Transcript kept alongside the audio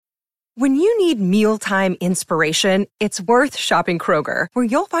When you need mealtime inspiration, it's worth shopping Kroger, where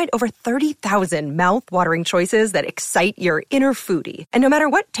you'll find over 30,000 mouth-watering choices that excite your inner foodie. And no matter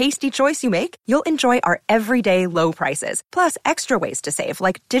what tasty choice you make, you'll enjoy our everyday low prices, plus extra ways to save,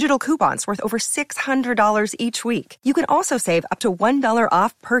 like digital coupons worth over $600 each week. You can also save up to $1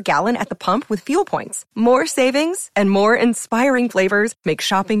 off per gallon at the pump with fuel points. More savings and more inspiring flavors make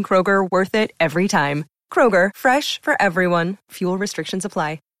shopping Kroger worth it every time. Kroger, fresh for everyone. Fuel restrictions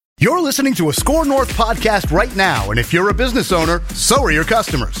apply. You're listening to a Score North podcast right now, and if you're a business owner, so are your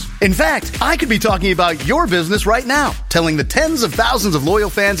customers. In fact, I could be talking about your business right now, telling the tens of thousands of loyal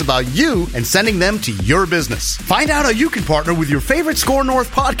fans about you and sending them to your business. Find out how you can partner with your favorite Score North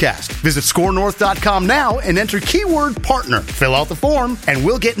podcast. Visit scorenorth.com now and enter keyword partner. Fill out the form, and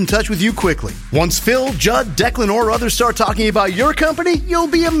we'll get in touch with you quickly. Once Phil, Judd, Declan, or others start talking about your company, you'll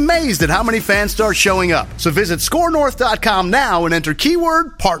be amazed at how many fans start showing up. So visit scorenorth.com now and enter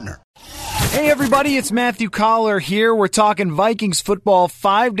keyword partner. Hey everybody, it's Matthew Collar here. We're talking Vikings football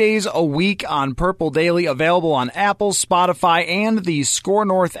 5 days a week on Purple Daily, available on Apple, Spotify, and the Score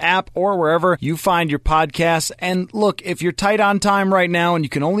North app, or wherever you find your podcasts. And look, if you're tight on time right now and you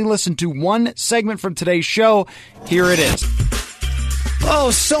can only listen to one segment from today's show, here it is.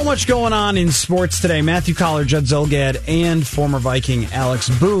 Oh, so much going on in sports today. Matthew Collar, Judd Zulgad, and former Viking Alex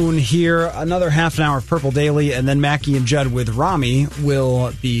Boone here. Another half an hour of Purple Daily, and then Mackie and Judd with Rami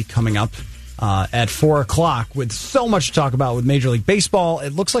will be coming up at 4 o'clock with so much to talk about with Major League Baseball.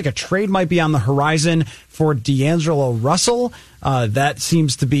 It looks like a trade might be on the horizon for D'Angelo Russell. That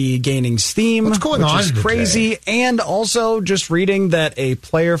seems to be gaining steam. What's going on? Which is crazy. And also just reading that a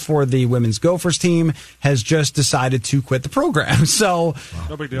player for the women's Gophers team has just decided to quit the program. So,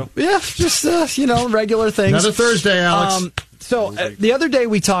 no big deal. Yeah, just, regular things. Another Thursday, Alex. The other day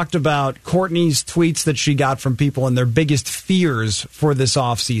we talked about Courtney's tweets that she got from people and their biggest fears for this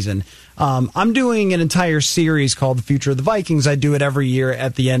offseason. I'm doing an entire series called The Future of the Vikings. I do it every year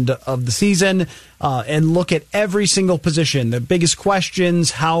at the end of the season and look at every single position, the biggest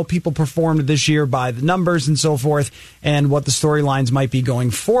questions, how people performed this year by the numbers and so forth, and what the storylines might be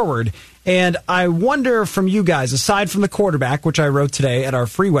going forward. And I wonder from you guys, aside from the quarterback, which I wrote today at our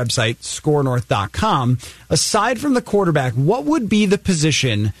free website, scorenorth.com, aside from the quarterback, what would be the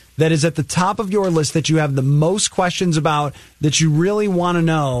position that is at the top of your list that you have the most questions about, that you really want to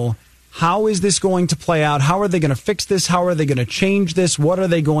know? How is this going to play out? How are they going to fix this? How are they going to change this? What are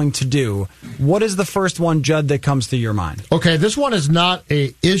they going to do? What is the first one, Judd, that comes to your mind? Okay, this one is not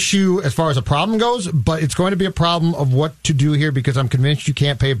an issue as far as a problem goes, but it's going to be a problem of what to do here, because I'm convinced you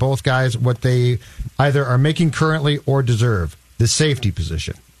can't pay both guys what they either are making currently or deserve. The safety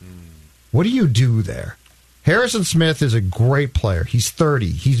position. What do you do there? Harrison Smith is a great player. He's 30.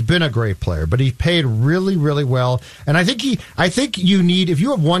 He's been a great player, but he's paid really, really well. And I think you need, if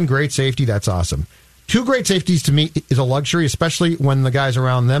you have one great safety, that's awesome. Two great safeties to me is a luxury, especially when the guys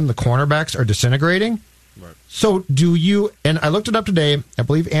around them, the cornerbacks, are disintegrating. Right. So do you, and I looked it up today, I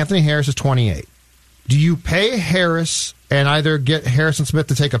believe Anthony Harris is 28. Do you pay Harris and either get Harrison Smith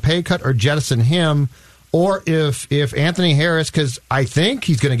to take a pay cut or jettison him? Or if Anthony Harris, because I think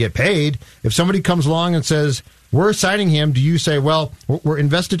he's going to get paid, if somebody comes along and says, we're signing him, do you say, well, we're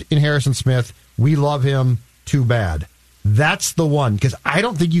invested in Harrison Smith, we love him, too bad? That's the one, because I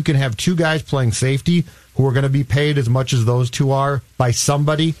don't think you can have two guys playing safety who are going to be paid as much as those two are by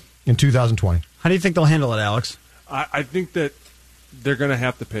somebody in 2020. How do you think they'll handle it, Alex? I think that they're going to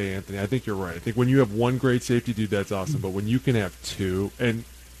have to pay Anthony. I think you're right. I think when you have one great safety dude, that's awesome. But when you can have two, and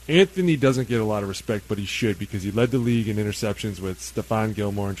Anthony doesn't get a lot of respect, but he should, because he led the league in interceptions with Stephon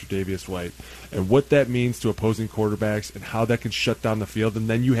Gilmore and Tre'Davious White. And what that means to opposing quarterbacks and how that can shut down the field. And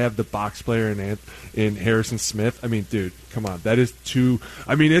then you have the box player in Harrison Smith. I mean, dude, come on. That is too –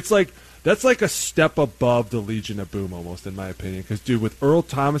 I mean, it's like – that's like a step above the Legion of Boom almost, in my opinion. Because, dude, with Earl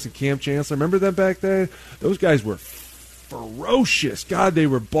Thomas and Cam Chancellor, remember them back then? Those guys were ferocious. God, they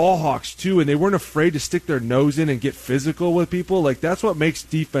were ball hawks too, and they weren't afraid to stick their nose in and get physical with people. Like, that's what makes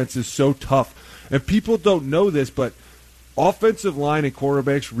defenses so tough. And people don't know this, but offensive line and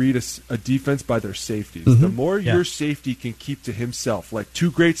quarterbacks read a defense by their safeties. Mm-hmm. The more your safety can keep to himself, like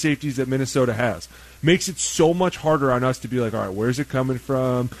two great safeties that Minnesota has, makes it so much harder on us to be like, all right, where's it coming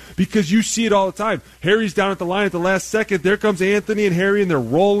from? Because you see it all the time. Harry's down at the line at the last second. There comes Anthony and Harry, and they're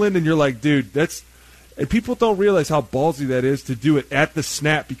rolling, and you're like, dude, that's... And people don't realize how ballsy that is to do it at the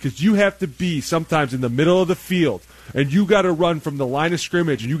snap, because you have to be sometimes in the middle of the field, and you got to run from the line of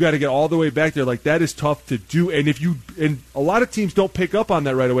scrimmage, and you got to get all the way back there. Like, that is tough to do. And a lot of teams don't pick up on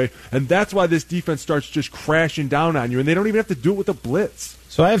that right away, and that's why this defense starts just crashing down on you, and they don't even have to do it with a blitz.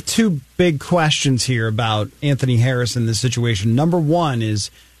 So I have two big questions here about Anthony Harris in this situation. Number one is,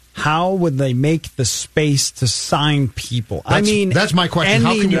 how would they make the space to sign people? That's my question.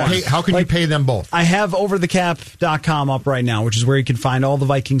 How can you pay? How can you pay them both? I have overthecap.com up right now, which is where you can find all the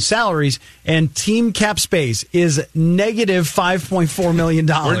Vikings salaries, and team cap space is negative $5.4 million.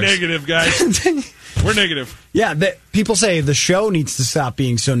 We're negative, guys. We're negative. Yeah, people say the show needs to stop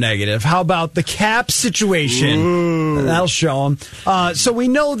being so negative. How about the cap situation? Ooh. That'll show them. So we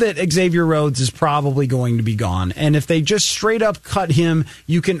know that Xavier Rhodes is probably going to be gone. And if they just straight up cut him,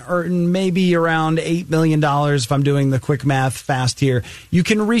 you can earn maybe around $8 million if I'm doing the quick math fast here. You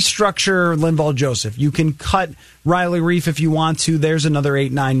can restructure Linval Joseph. You can cut Riley Reif if you want to. There's another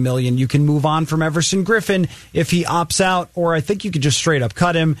 $8-9 million. You can move on from Everson Griffin if he opts out, or I think you could just straight up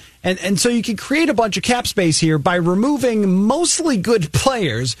cut him. And so you can create a bunch of cap space here by removing mostly good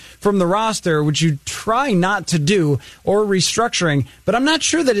players from the roster, which you try not to do, or restructuring. But I'm not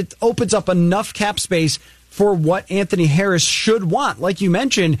sure that it opens up enough cap space for what Anthony Harris should want. Like you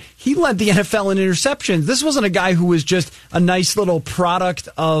mentioned, he led the NFL in interceptions. This wasn't a guy who was just a nice little product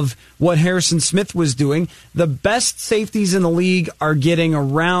of what Harrison Smith was doing. The best safeties in the league are getting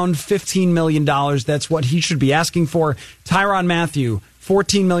around $15 million. That's what he should be asking for. Tyrann Mathieu,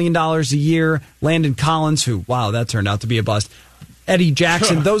 $14 million a year. Landon Collins, who, wow, that turned out to be a bust. Eddie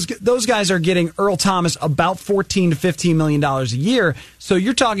Jackson, those guys are getting Earl Thomas about $14 to $15 million a year. So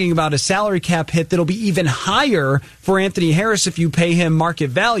you're talking about a salary cap hit that'll be even higher for Anthony Harris if you pay him market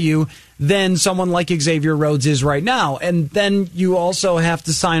value than someone like Xavier Rhodes is right now. And then you also have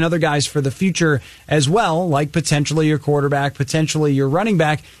to sign other guys for the future as well, like potentially your quarterback, potentially your running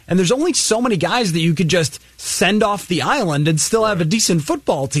back. And there's only so many guys that you could just send off the island and still have a decent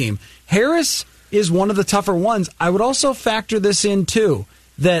football team. Harris is one of the tougher ones. I would also factor this in, too,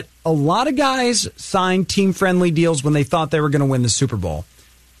 that a lot of guys signed team-friendly deals when they thought they were going to win the Super Bowl.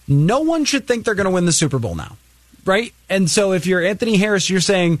 No one should think they're going to win the Super Bowl now, right? And so if you're Anthony Harris, you're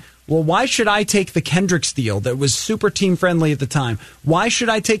saying, well, why should I take the Kendricks deal that was super team-friendly at the time? Why should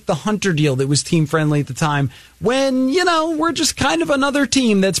I take the Hunter deal that was team-friendly at the time when, we're just kind of another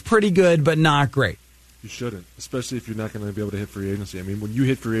team that's pretty good but not great? You shouldn't, especially if you're not going to be able to hit free agency. I mean, when you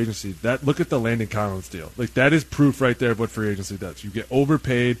hit free agency, look at the Landon Collins deal. Like, that is proof right there of what free agency does. You get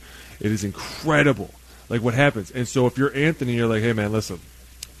overpaid. It is incredible, like, what happens. And so if you're Anthony, you're like, hey, man, listen,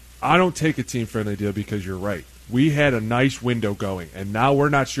 I don't take a team-friendly deal because you're right. We had a nice window going, and now we're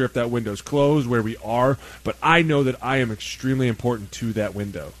not sure if that window's closed, where we are, but I know that I am extremely important to that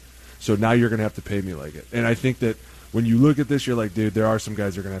window. So now you're going to have to pay me like it. And I think that when you look at this, you're like, dude, there are some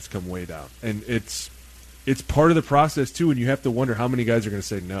guys that are going to have to come way down. And it's part of the process, too, and you have to wonder how many guys are going to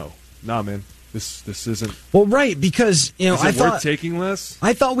say no. Nah, man, this isn't. Well, right, because I thought worth taking less.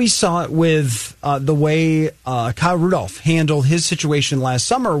 I thought we saw it with the way Kyle Rudolph handled his situation last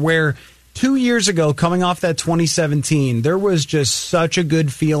summer, where 2 years ago, coming off that 2017, there was just such a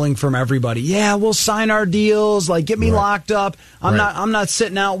good feeling from everybody. Yeah, we'll sign our deals. Like, get me locked up. I'm not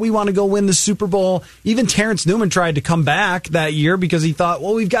sitting out. We want to go win the Super Bowl. Even Terrence Newman tried to come back that year because he thought,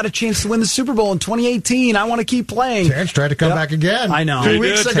 well, we've got a chance to win the Super Bowl in 2018. I want to keep playing. Terrence tried to come back again. I know. 2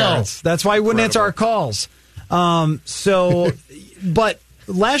 weeks ago. Terrence. That's why he wouldn't answer our calls. But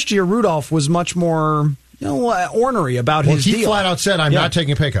last year, Rudolph was much more ornery about his deal. He flat out said, I'm not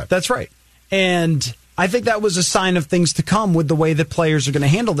taking a pay cut. That's right. And I think that was a sign of things to come with the way that players are going to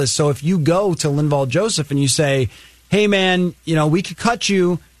handle this. So if you go to Linval Joseph and you say, hey, man, we could cut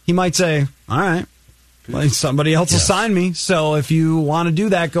you, he might say, all right, well, somebody else will sign me. So if you want to do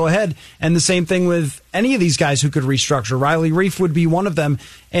that, go ahead. And the same thing with any of these guys who could restructure. Riley Reif would be one of them.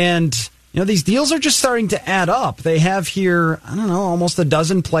 And these deals are just starting to add up. They have here, I don't know, almost a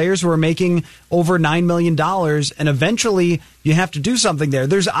dozen players who are making over $9 million, and eventually you have to do something there.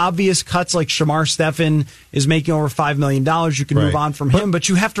 There's obvious cuts, like Shamar Stephen is making over $5 million. You can move on from him, but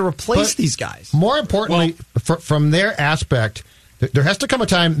you have to replace these guys. More importantly, from their aspect, there has to come a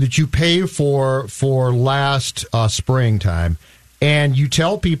time that you pay for last springtime, and you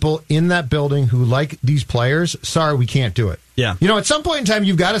tell people in that building who like these players, sorry, we can't do it. Yeah. At some point in time,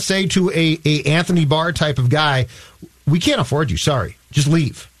 you've got to say to a Anthony Barr type of guy, we can't afford you. Sorry. Just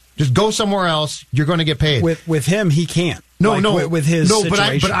leave. Just go somewhere else. You're going to get paid. With him, he can't. With his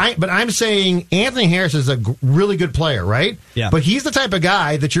situation. But I'm saying Anthony Harris is a really good player, right? Yeah. But he's the type of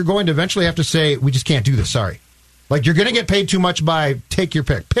guy that you're going to eventually have to say, we just can't do this. Sorry. Like, you're going to get paid too much by, take your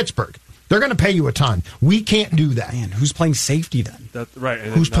pick, Pittsburgh. They're going to pay you a ton. We can't do that. Man, who's playing safety then? That's right.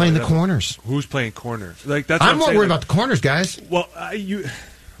 And who's playing the corners? Who's playing corner? Like, that's I'm more worried about the corners, guys. Well,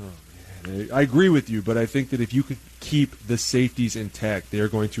 I agree with you, but I think that if you could keep the safeties intact, they are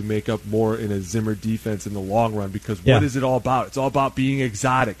going to make up more in a Zimmer defense in the long run, because what is it all about? It's all about being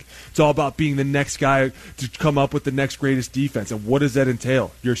exotic. It's all about being the next guy to come up with the next greatest defense. And what does that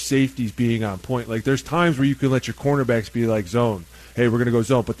entail? Your safeties being on point. Like, there's times where you can let your cornerbacks be like zone. Hey, we're going to go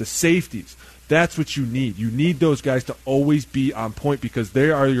zone. But the safeties, that's what you need. You need those guys to always be on point, because they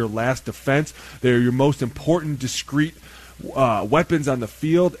are your last defense. They're your most important, discrete weapons on the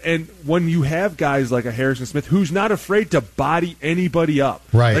field. And when you have guys like a Harrison Smith who's not afraid to body anybody up,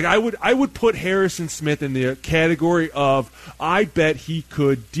 right? Like I would put Harrison Smith in the category of, I bet he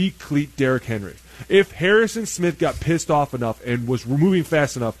could decleat Derrick Henry. If Harrison Smith got pissed off enough and was moving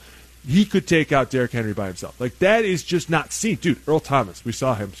fast enough, he could take out Derrick Henry by himself. Like, that is just not seen. Dude, Earl Thomas, we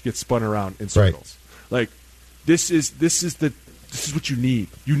saw him get spun around in circles. Right. Like, this is what you need.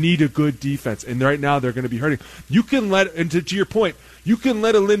 You need a good defense, and right now they're going to be hurting. You can let, and to your point, you can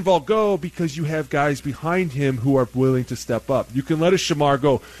let a Linval go because you have guys behind him who are willing to step up. You can let a Shamar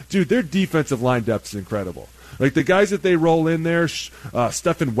go. Dude, their defensive line depth is incredible. Like, the guys that they roll in there,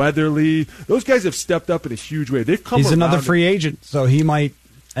 Stephen Weatherly, those guys have stepped up in a huge way. They've come. He's another free agent, so he might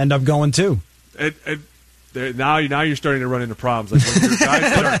end up going too. And now you're starting to run into problems. Like, when your guys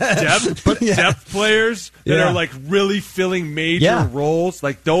that are depth players that are like really filling major roles,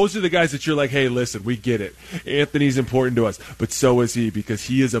 like, those are the guys that you're like, hey, listen, we get it. Anthony's important to us, but so is he, because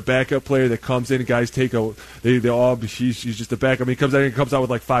he is a backup player that comes in and guys take a he's just a backup. I mean, he comes out with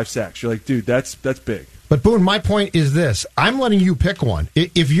like 5 sacks. You're like, dude, that's big. But Boone, my point is this: I'm letting you pick one.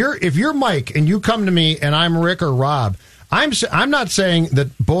 If you're Mike and you come to me and I'm Rick or Rob, I'm not saying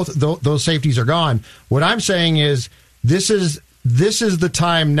that both those safeties are gone. What I'm saying is this is the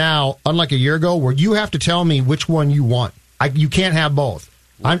time now, unlike a year ago, where you have to tell me which one you want. You can't have both.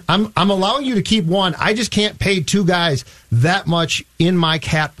 I'm allowing you to keep one. I just can't pay 2 guys that much in my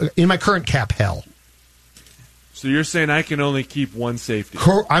current cap hell. So you're saying I can only keep one safety?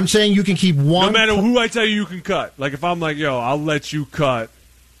 I'm saying you can keep one. No matter who I tell you can cut. Like, if I'm like, yo, I'll let you cut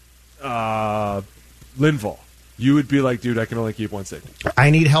Linval, you would be like, dude, I can only keep one safety. I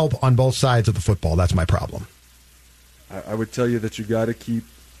need help on both sides of the football. That's my problem. I would tell you that you got to keep.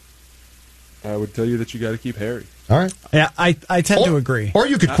 I would tell you that you got to keep Harry. All right. Yeah, I tend to agree. Or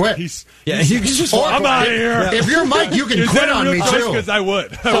you could quit. You can just. I'm out of here. If you're Mike, you can quit on me too. Because I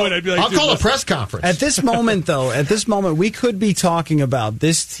would. I'd be like, I'll call a press conference. At this moment, we could be talking about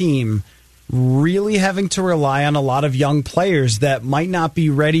this team really having to rely on a lot of young players that might not be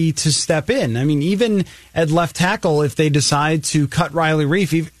ready to step in. I mean, even at left tackle, if they decide to cut Riley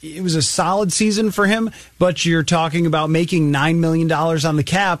Reif, it was a solid season for him, but you're talking about making $9 million on the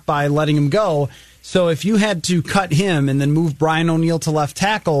cap by letting him go. So if you had to cut him and then move Brian O'Neill to left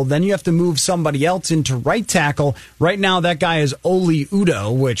tackle, then you have to move somebody else into right tackle. Right now, that guy is Oli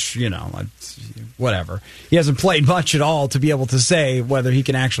Udoh, which, whatever. He hasn't played much at all to be able to say whether he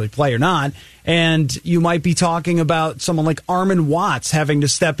can actually play or not. And you might be talking about someone like Armon Watts having to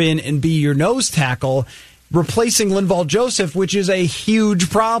step in and be your nose tackle, replacing Linval Joseph, which is a huge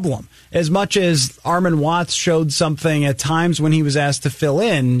problem. As much as Armon Watts showed something at times when he was asked to fill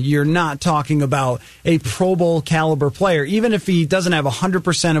in, you're not talking about a Pro Bowl caliber player. Even if he doesn't have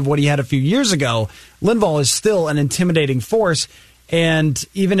 100% of what he had a few years ago, Linval is still an intimidating force. And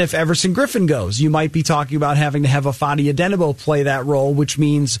even if Everson Griffin goes, you might be talking about having to have Afadi Adenabo play that role, which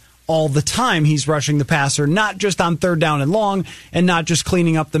means all the time he's rushing the passer, not just on 3rd down and long, and not just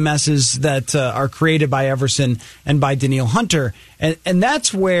cleaning up the messes that are created by Everson and by Danielle Hunter. And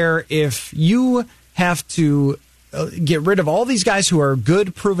that's where, if you have to get rid of all these guys who are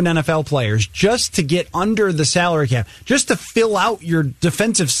good, proven NFL players just to get under the salary cap, just to fill out your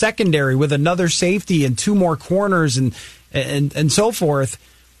defensive secondary with another safety and 2 more corners and so forth,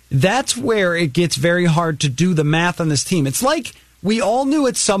 that's where it gets very hard to do the math on this team. It's like we all knew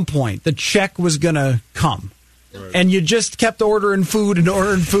at some point the check was going to come. Right. And you just kept ordering food and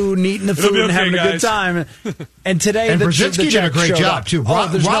eating the food and having a good time. And today, the Brzezinski did a great job, too.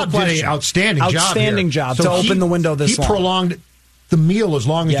 Rob did an outstanding job to open the window this long. He prolonged the meal as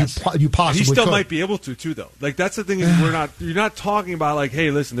long as you possibly could. He still might be able to, too, though. Like, that's the thing is you're not talking about, like,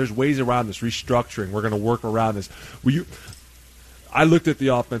 hey, listen, there's ways around this restructuring. We're going to work around this. I looked at the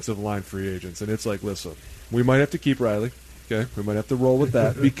offensive line free agents, and it's like, listen, we might have to keep Riley. Okay, we might have to roll with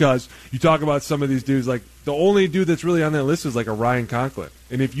that because you talk about some of these dudes, like the only dude that's really on that list is like a Ryan Conklin.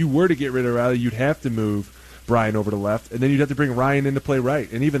 And if you were to get rid of Riley, you'd have to move Brian over to left, and then you'd have to bring Ryan in to play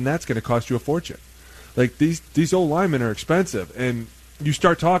right. And even that's going to cost you a fortune. Like, these old linemen are expensive, and you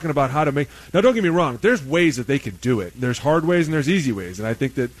start talking about how to make. Now, don't get me wrong. There's ways that they can do it. There's hard ways and there's easy ways. And I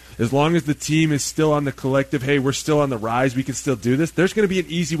think that as long as the team is still on the collective, hey, we're still on the rise, we can still do this, there's going to be an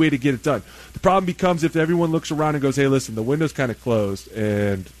easy way to get it done. The problem becomes if everyone looks around and goes, hey, listen, the window's kind of closed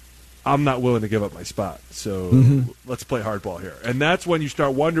and I'm not willing to give up my spot. So let's play hardball here. And that's when you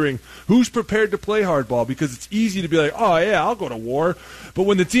start wondering who's prepared to play hardball, because it's easy to be like, oh, yeah, I'll go to war. But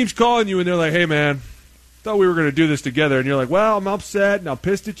when the team's calling you and they're like, hey, man, thought we were going to do this together, and you're like, well, I'm upset and I'm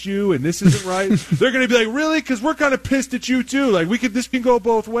pissed at you and this isn't right. They're going to be like, really? Because we're kind of pissed at you too. Like, this can go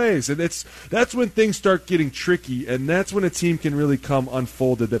both ways. And that's when things start getting tricky, and that's when a team can really come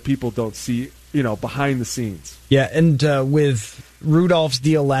unfolded that people don't see, behind the scenes. Yeah, and with Rudolph's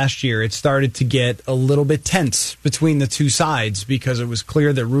deal last year, it started to get a little bit tense between the two sides, because it was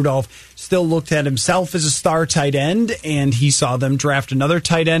clear that Rudolph still looked at himself as a star tight end, and he saw them draft another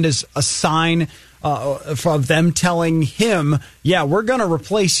tight end as a sign of them telling him, yeah, we're going to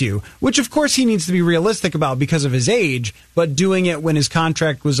replace you, which of course he needs to be realistic about because of his age, but doing it when his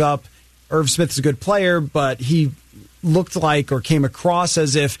contract was up. Irv Smith's a good player, but he looked like, or came across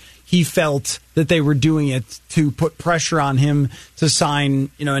as if he felt that they were doing it to put pressure on him to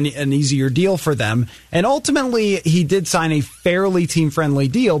sign, an easier deal for them. And ultimately, he did sign a fairly team-friendly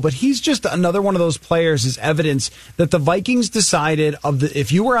deal, but he's just another one of those players, as evidence that the Vikings decided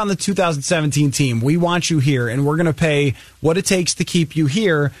if you were on the 2017 team, we want you here, and we're going to pay what it takes to keep you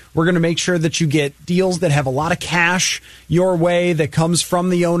here. We're going to make sure that you get deals that have a lot of cash your way that comes from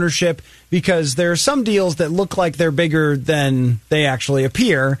the ownership, because there are some deals that look like they're bigger than they actually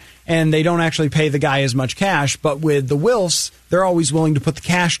appear, and they don't actually pay the guy as much cash. But with the Wilfs, they're always willing to put the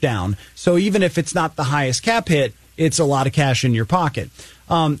cash down. So even if it's not the highest cap hit, it's a lot of cash in your pocket.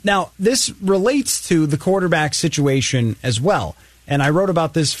 Now, this relates to the quarterback situation as well. And I wrote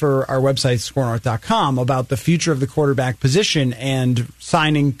about this for our website, scorenorth.com, about the future of the quarterback position and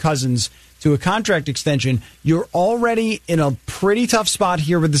signing Cousins to a contract extension. You're already in a pretty tough spot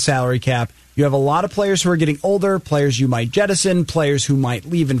here with the salary cap. You have a lot of players who are getting older, players you might jettison, players who might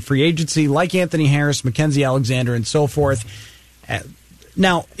leave in free agency, like Anthony Harris, Mackenzie Alexander, and so forth.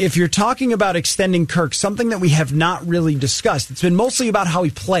 Now, if you're talking about extending Kirk, something that we have not really discussed, it's been mostly about how he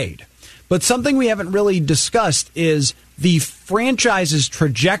played, but something we haven't really discussed is the franchise's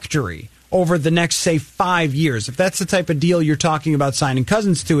trajectory over the next, say, 5 years. If that's the type of deal you're talking about signing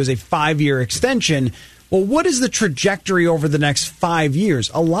Cousins to as a 5-year extension, well, what is the trajectory over the next 5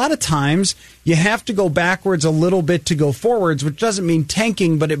 years? A lot of times you have to go backwards a little bit to go forwards, which doesn't mean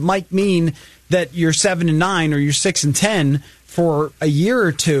tanking, but it might mean that you're 7-9 or you're 6-10 for a year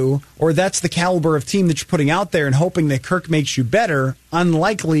or two, or that's the caliber of team that you're putting out there and hoping that Kirk makes you better,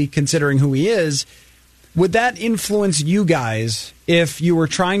 unlikely considering who he is. Would that influence you guys if you were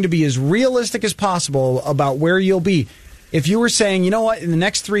trying to be as realistic as possible about where you'll be? If you were saying, you know what, in the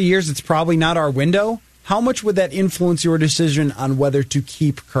next 3 years, it's probably not our window, how much would that influence your decision on whether to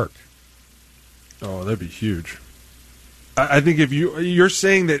keep Kirk? Oh, that'd be huge. I think if you're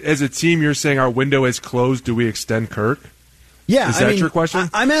saying that as a team, you're saying our window is closed, do we extend Kirk? Yeah, is that your question?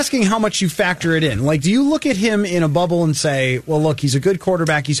 I'm asking how much you factor it in. Like, do you look at him in a bubble and say, well, look, he's a good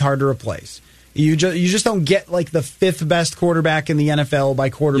quarterback, he's hard to replace? You just don't get like the 5th best quarterback in the NFL by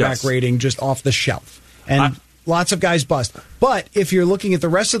quarterback rating just off the shelf. And lots of guys bust. But if you're looking at the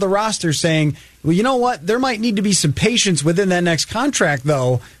rest of the roster saying, well, you know what, there might need to be some patience within that next contract,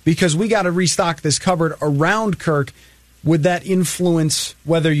 though, because we got to restock this cupboard around Kirk, would that influence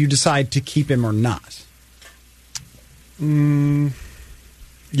whether you decide to keep him or not?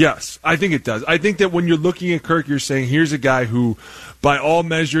 Yes, I think it does. I think that when you're looking at Kirk, you're saying, here's a guy who, by all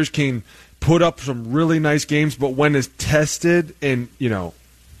measures, can put up some really nice games, but when it's tested and,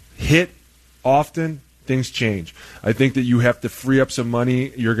 hit often, things change. I think that you have to free up some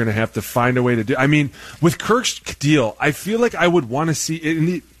money. You're going to have to find a way to do. I mean, with Kirk's deal, I feel like I would want to see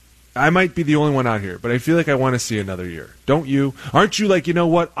it. I might be the only one out here, but I feel like I want to see another year. Don't you? Aren't you like, you know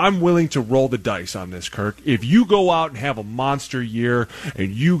what? I'm willing to roll the dice on this, Kirk. If you go out and have a monster year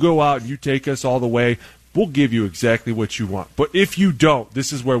and you go out and you take us all the way, we'll give you exactly what you want. But if you don't,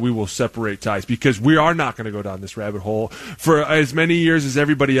 this is where we will separate ties, because we are not going to go down this rabbit hole for as many years as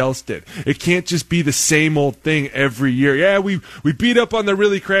everybody else did. It can't just be the same old thing every year. Yeah, we beat up on the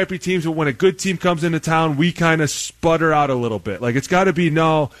really crappy teams, but when a good team comes into town, we kind of sputter out a little bit. Like, it's got to be,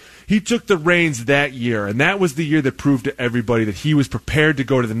 no, he took the reins that year, and that was the year that proved to everybody that he was prepared to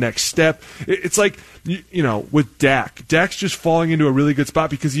go to the next step. It's like, with Dak. Dak's just falling into a really good spot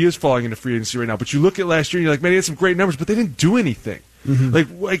because he is falling into free agency right now. But you look at last year, and you're like, man, he had some great numbers, but they didn't do anything. Mm-hmm.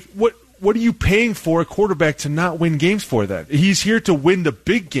 Like what are you paying for a quarterback to not win games for then? He's here to win the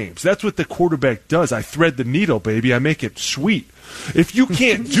big games. That's what the quarterback does. I thread the needle, baby. I make it sweet. If you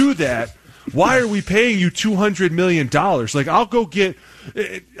can't do that, why are we paying you $200 million? Like, I'll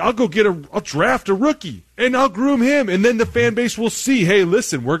draft a rookie and I'll groom him, and then the fan base will see, hey,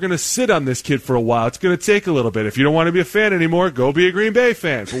 listen, we're going to sit on this kid for a while. It's going to take a little bit. If you don't want to be a fan anymore, go be a Green Bay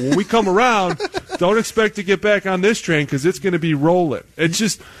fan. But when we come around, don't expect to get back on this train because it's going to be rolling. It's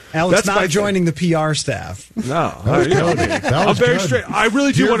just Alex not joining the PR staff. No, I'm very straight. I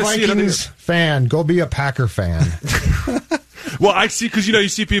really do want to see it. Vikings fan, go be a Packer fan. Well, I see, because you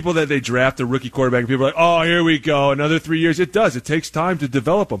see people that they draft a rookie quarterback, and people are like, oh, here we go, another 3 years. It does. It takes time to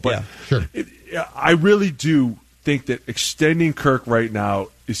develop them. But sure. I really do think that extending Kirk right now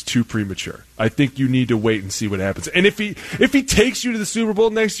is too premature. I think you need to wait and see what happens. And if he takes you to the Super Bowl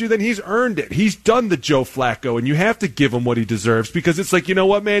next year, then he's earned it. He's done the Joe Flacco, and you have to give him what he deserves, because it's like, you know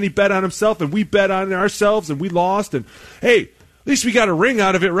what, man, he bet on himself, and we bet on ourselves, and we lost, and hey, at least we got a ring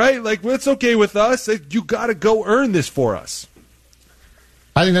out of it, right? Like, well, it's okay with us. You got to go earn this for us.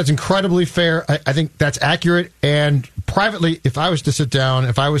 I think that's incredibly fair. I think that's accurate. And privately, if I was to sit down,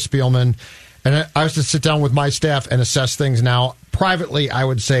 if I was Spielman, and I was to sit down with my staff and assess things now, privately, I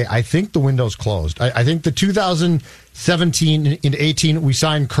would say I think the window's closed. I think the 2017 into 18, we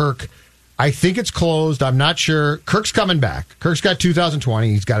signed Kirk. I think it's closed. I'm not sure. Kirk's coming back. Kirk's got 2020.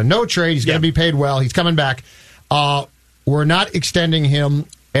 He's got a no trade. He's going to be paid well. He's coming back. We're not extending him.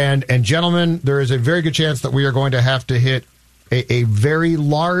 And gentlemen, there is a very good chance that we are going to have to hit a very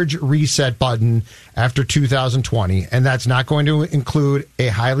large reset button after 2020, and that's not going to include a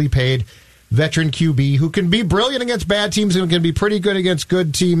highly paid veteran QB who can be brilliant against bad teams and can be pretty good against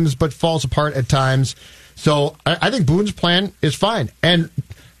good teams, but falls apart at times. So I think Boone's plan is fine. And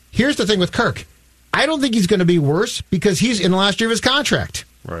here's the thing with Kirk. I don't think he's going to be worse because he's in the last year of his contract.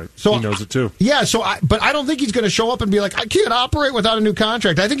 Right. So he knows it too. Yeah. But I don't think he's going to show up and be like, I can't operate without a new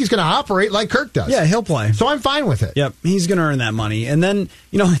contract. I think he's going to operate like Kirk does. Yeah, he'll play. So I'm fine with it. Yep, he's going to earn that money. And then,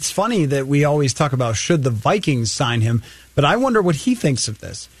 it's funny that we always talk about should the Vikings sign him, but I wonder what he thinks of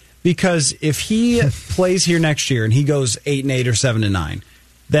this. Because if he plays here next year and he goes 8-8 or 7-9,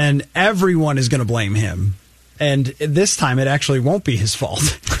 then everyone is going to blame him. And this time, it actually won't be his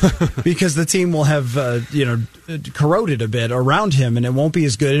fault because the team will have, corroded a bit around him, and it won't be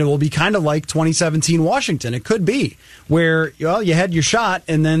as good. And it will be kind of like 2017 Washington. It could be where, you had your shot,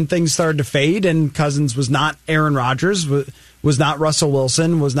 and then things started to fade, and Cousins was not Aaron Rodgers, was not Russell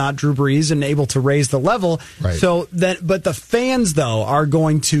Wilson, was not Drew Brees, and able to raise the level. Right. But the fans, though, are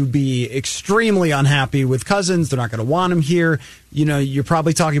going to be extremely unhappy with Cousins. They're not going to want him here. You're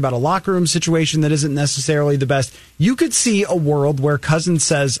probably talking about a locker room situation that isn't necessarily the best. You could see a world where Cousins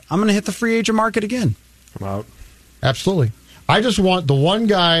says, I'm going to hit the free agent market again. I'm out. Absolutely. I just want the one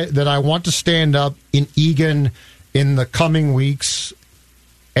guy that I want to stand up in Egan in the coming weeks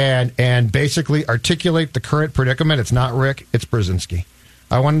and basically articulate the current predicament. It's not Rick, it's Brzezinski.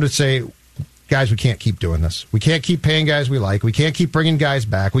 I want him to say, guys, we can't keep doing this. We can't keep paying guys we like. We can't keep bringing guys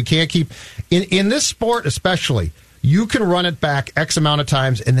back. We can't keep... In this sport especially, you can run it back X amount of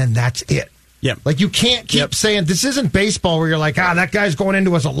times, and then that's it. Yep. Like, you can't keep saying, this isn't baseball where you're like, that guy's going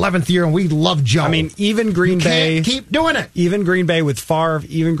into his 11th year and we love Joe. I mean, even Green Bay... can't keep doing it. Even Green Bay with Favre,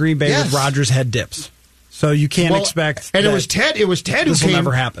 even Green Bay with Rodgers had dips. So you can't expect... And it was Ted who came... This will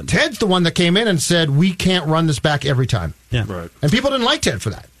never happen. Ted's the one that came in and said, we can't run this back every time. Yeah. Right. And people didn't like Ted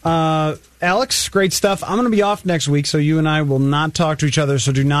for that. Alex, great stuff. I'm going to be off next week, so you and I will not talk to each other,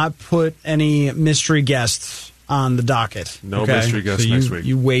 so do not put any mystery guests on the docket. No mystery guests next week.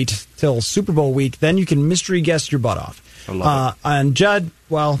 You wait till Super Bowl week, then you can mystery guest your butt off. I love it. And Judd,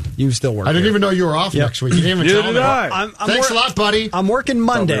 well, you still work. I didn't even know you were off next week. You didn't even tell me. Thanks a lot, buddy. I'm working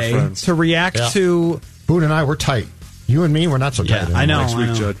Monday to react to... Boone and I, we're tight. You and me, we're not so tight anymore. I know. Next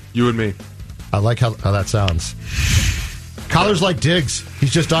week, Judd. You and me. I like how that sounds. Collar's like Diggs.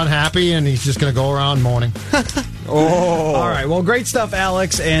 He's just unhappy, and he's just going to go around moaning. All right. Well, great stuff,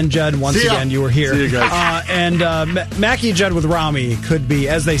 Alex and Judd. Once again, you were here. See you guys. And Mackie and Judd with Rami could be,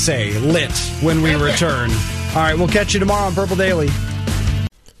 as they say, lit when we return. All right. We'll catch you tomorrow on Purple Daily.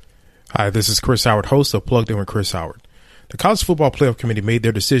 Hi, this is Chris Howard, host of Plugged In with Chris Howard. The College Football Playoff Committee made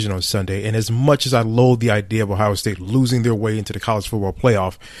their decision on Sunday, and as much as I loathe the idea of Ohio State losing their way into the College Football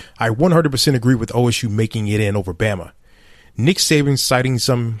Playoff, I 100% agree with OSU making it in over Bama. Nick Saban citing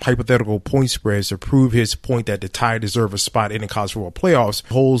some hypothetical point spreads to prove his point that the Tide deserve a spot in the College Football Playoffs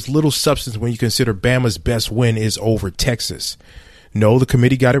holds little substance when you consider Bama's best win is over Texas. No, the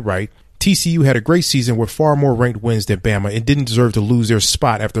committee got it right. TCU had a great season with far more ranked wins than Bama and didn't deserve to lose their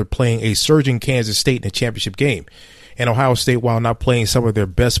spot after playing a surging Kansas State in a championship game. And Ohio State, while not playing some of their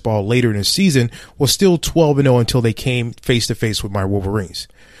best ball later in the season, was still 12-0 until they came face-to-face with my Wolverines.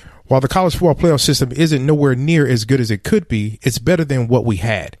 While the college football playoff system isn't nowhere near as good as it could be, it's better than what we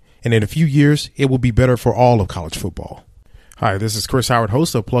had. And in a few years, it will be better for all of college football. Hi, this is Chris Howard,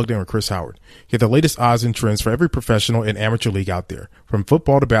 host of Plugged In with Chris Howard. Get the latest odds and trends for every professional and amateur league out there. From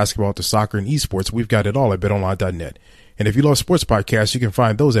football to basketball to soccer and esports, we've got it all at BetOnline.net. And if you love sports podcasts, you can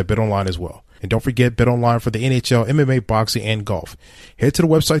find those at BetOnline as well. And don't forget BetOnline for the NHL, MMA, boxing, and golf. Head to the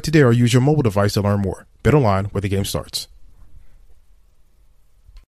website today or use your mobile device to learn more. BetOnline, where the game starts.